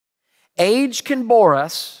Age can bore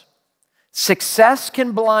us, success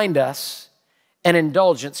can blind us, and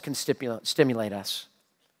indulgence can stimulate us.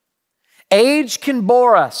 Age can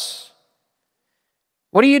bore us.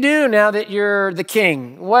 What do you do now that you're the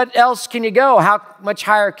king? What else can you go? How much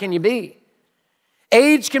higher can you be?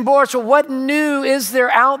 Age can bore us. So what new is there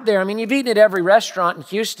out there? I mean, you've eaten at every restaurant in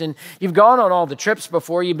Houston. You've gone on all the trips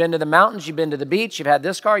before. You've been to the mountains. You've been to the beach. You've had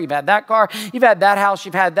this car. You've had that car. You've had that house.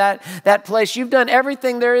 You've had that place. You've done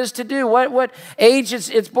everything there is to do. What age is,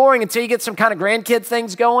 it's boring until you get some kind of grandkid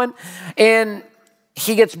things going and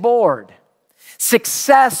he gets bored.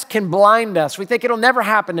 Success can blind us. We think it'll never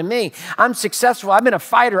happen to me. I'm successful. I've been a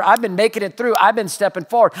fighter. I've been making it through. I've been stepping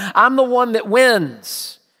forward. I'm the one that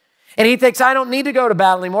wins. And he thinks, I don't need to go to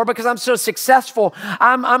battle anymore because I'm so successful.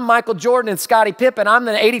 I'm Michael Jordan and Scottie Pippen. I'm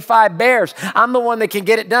the 85 Bears. I'm the one that can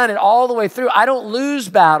get it done and all the way through. I don't lose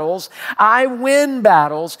battles. I win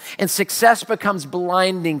battles. And success becomes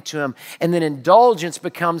blinding to him. And then indulgence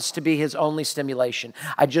becomes to be his only stimulation.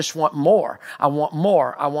 I just want more. I want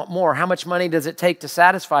more. I want more. How much money does it take to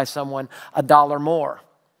satisfy someone? $1 more.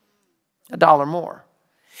 $1 more.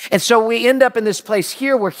 And so we end up in this place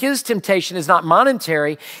here where his temptation is not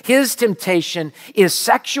monetary. His temptation is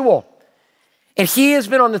sexual. And he has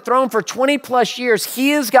been on the throne for 20 plus years. He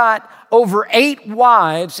has got over 8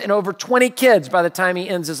 wives and over 20 kids by the time he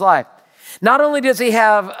ends his life. Not only does he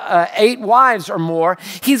have 8 wives or more,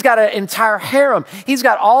 he's got an entire harem. He's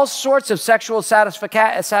got all sorts of sexual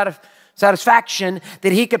satisfaction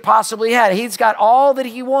that he could possibly have. He's got all that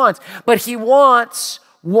he wants, but he wants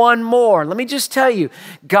one more. Let me just tell you,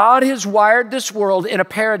 God has wired this world in a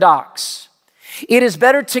paradox. It is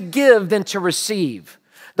better to give than to receive.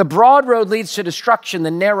 The broad road leads to destruction.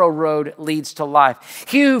 The narrow road leads to life.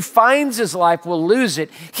 He who finds his life will lose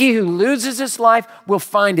it. He who loses his life will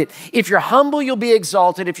find it. If you're humble, you'll be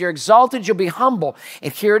exalted. If you're exalted, you'll be humble.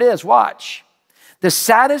 And here it is, watch. The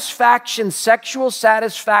satisfaction, sexual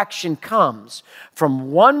satisfaction comes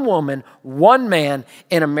from one woman, one man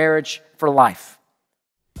in a marriage for life.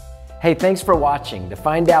 Hey, thanks for watching. To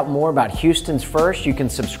find out more about Houston's First, you can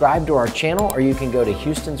subscribe to our channel or you can go to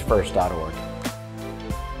houstonsfirst.org.